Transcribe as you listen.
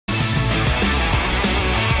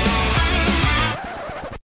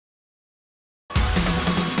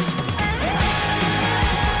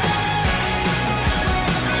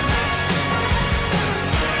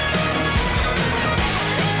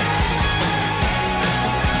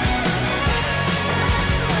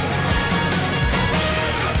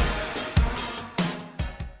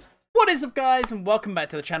guys, and welcome back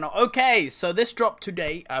to the channel. Okay, so this dropped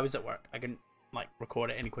today. I was at work. I couldn't like record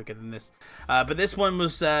it any quicker than this. But this one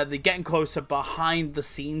was the getting closer behind the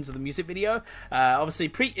scenes of the music video.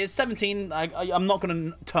 Obviously, it's 17. I'm not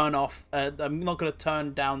gonna turn off. I'm not gonna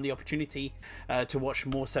turn down the opportunity to watch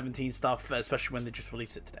more 17 stuff, especially when they just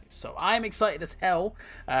released it today. So I'm excited as hell.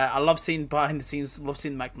 I love seeing behind the scenes. Love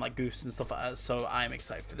seeing them acting like goofs and stuff like that. So I'm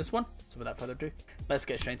excited for this one. So without further ado, let's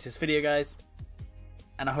get straight into this video, guys.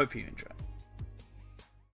 And I hope you enjoy.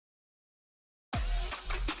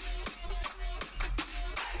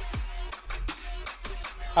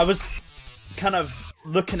 I was kind of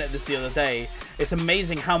looking at this the other day. It's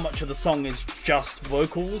amazing how much of the song is just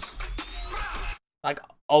vocals. Like,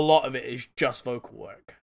 a lot of it is just vocal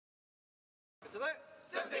work.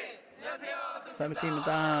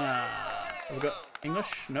 17입니다. We got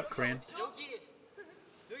English? No, Korean.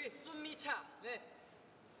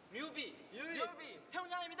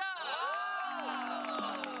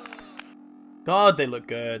 God, they look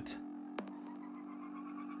good.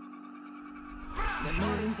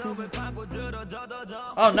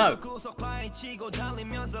 Oh no.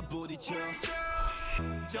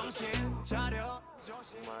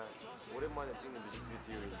 정말 오랜만에 찍는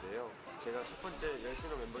뮤직비디오인데요. 제가 첫 번째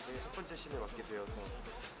 10신호 멤버 중에 첫 번째 신에 맡게 되어서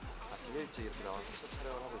아침 일찍 이렇게 나와서 첫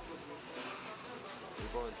촬영을 하고 있습니다.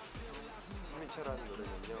 이번 수미차라는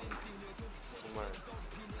노래는요. 정말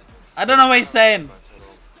I don't know what he's saying.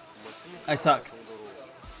 I suck. 정도로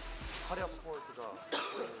화려한 퍼포먼스가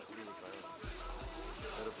우리니까요.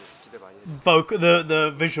 여러분 기대 많이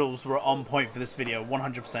The visuals were on point for this video,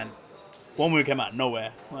 100%. One movie came out of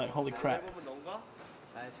nowhere. Like, holy crap.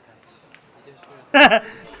 That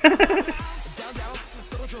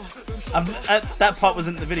part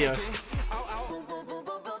wasn't in the video.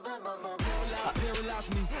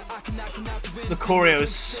 The choreo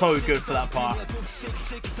is so good for that part.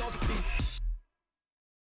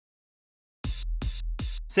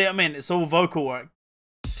 See what I mean? It's all vocal work.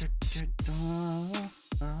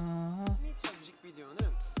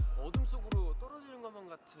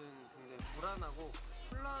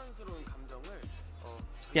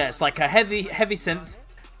 Yeah, it's like a heavy synth,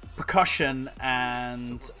 percussion,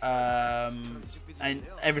 and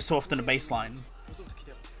every so often a bass line.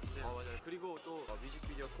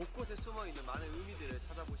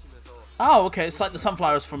 Oh, okay, it's like the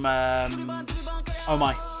sunflowers from Oh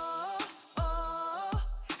My.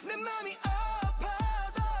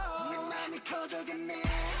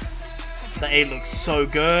 The A looks so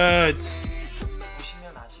good.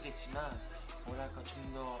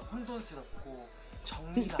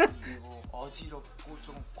 정리가 안 되고 어지럽고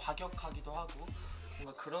좀 과격하기도 하고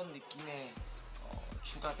뭔가 그런 느낌의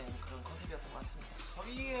주가 된 그런 컨셉이었던 것 같습니다.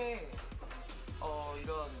 저희의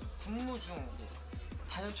이런 군무 중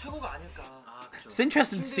단연 최고가 아닐까. It's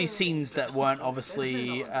interesting to see scenes that weren't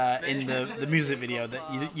obviously in the music video that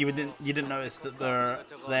you didn't notice that they're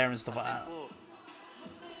there and stuff like that.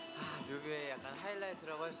 뮤비의 약간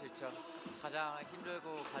하이라이트라고 할 수 있죠. 가장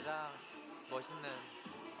힘들고 가장 멋있는.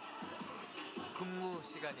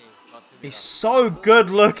 He's so good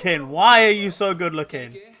looking. Why are you so good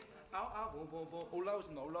looking?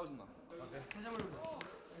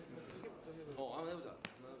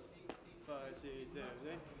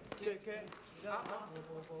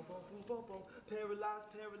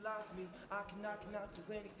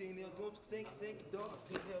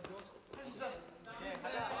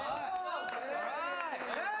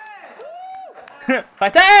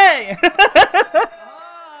 Fighting!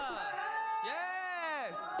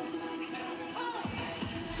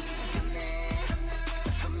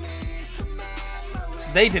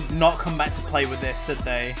 They did not come back to play with this, did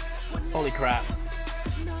they? Holy crap.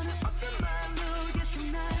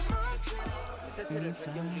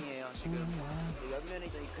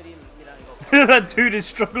 That dude is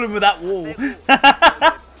struggling with that wall.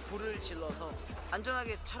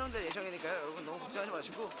 안전하게 촬영될 예정이니까요. 여러분 너무 걱정하지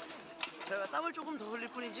마시고 저희가 땀을 조금 더 흘릴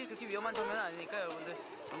뿐이지 그렇게 위험한 장면은 아니니까요. 여러분들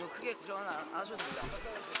너무 크게 걱정은 안 하셔도 됩니다.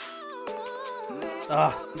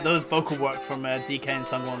 Ah, those vocal work from DK and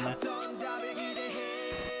Sungwon there.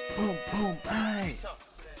 Boom, boom, hey.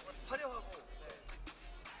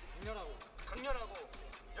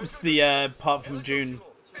 It's the part from June.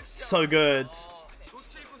 So good.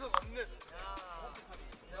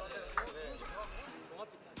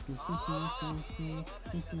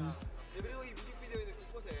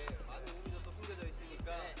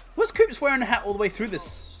 Was Coops wearing a hat all the way through this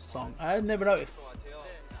song? I had never noticed.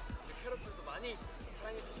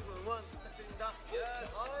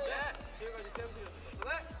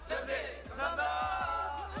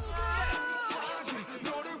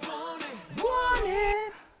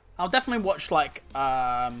 I'll definitely watch like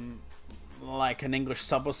like an English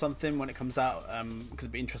sub or something when it comes out, because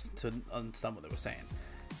it'd be interesting to understand what they were saying.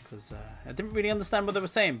 Because I didn't really understand what they were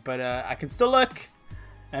saying, but I can still look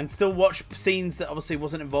and still watch scenes that obviously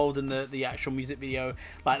wasn't involved in the actual music video,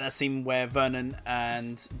 like that scene where Vernon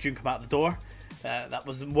and June come out the door. That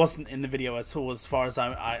wasn't in the video at all, as far as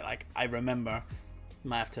I remember.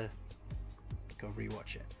 Might have to go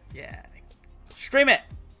rewatch it. Yeah, stream it.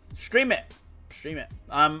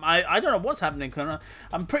 I don't know what's happening.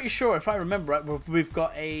 I'm pretty sure, if I remember right, we've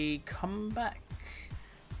got a comeback,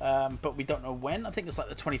 but we don't know when. I think it's like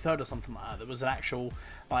the 23rd or something like that. There was an actual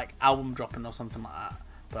like album dropping or something like that,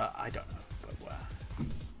 but I don't know. But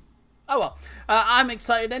oh well, I'm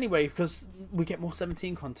excited anyway because we get more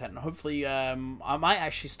 17 content, and hopefully I might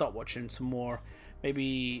actually start watching some more.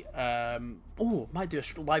 Maybe might do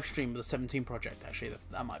a live stream of the 17 project. Actually,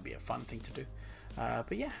 that might be a fun thing to do.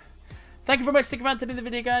 But yeah. Thank you very much for sticking around to the end of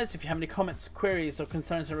the video, guys. If you have any comments, queries, or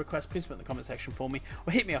concerns or requests, please put in the comment section for me,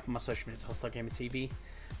 or hit me up on my social media, HostileGamerYT.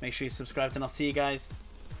 Make sure you subscribe, and I'll see you guys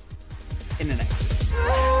in the next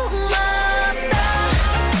video.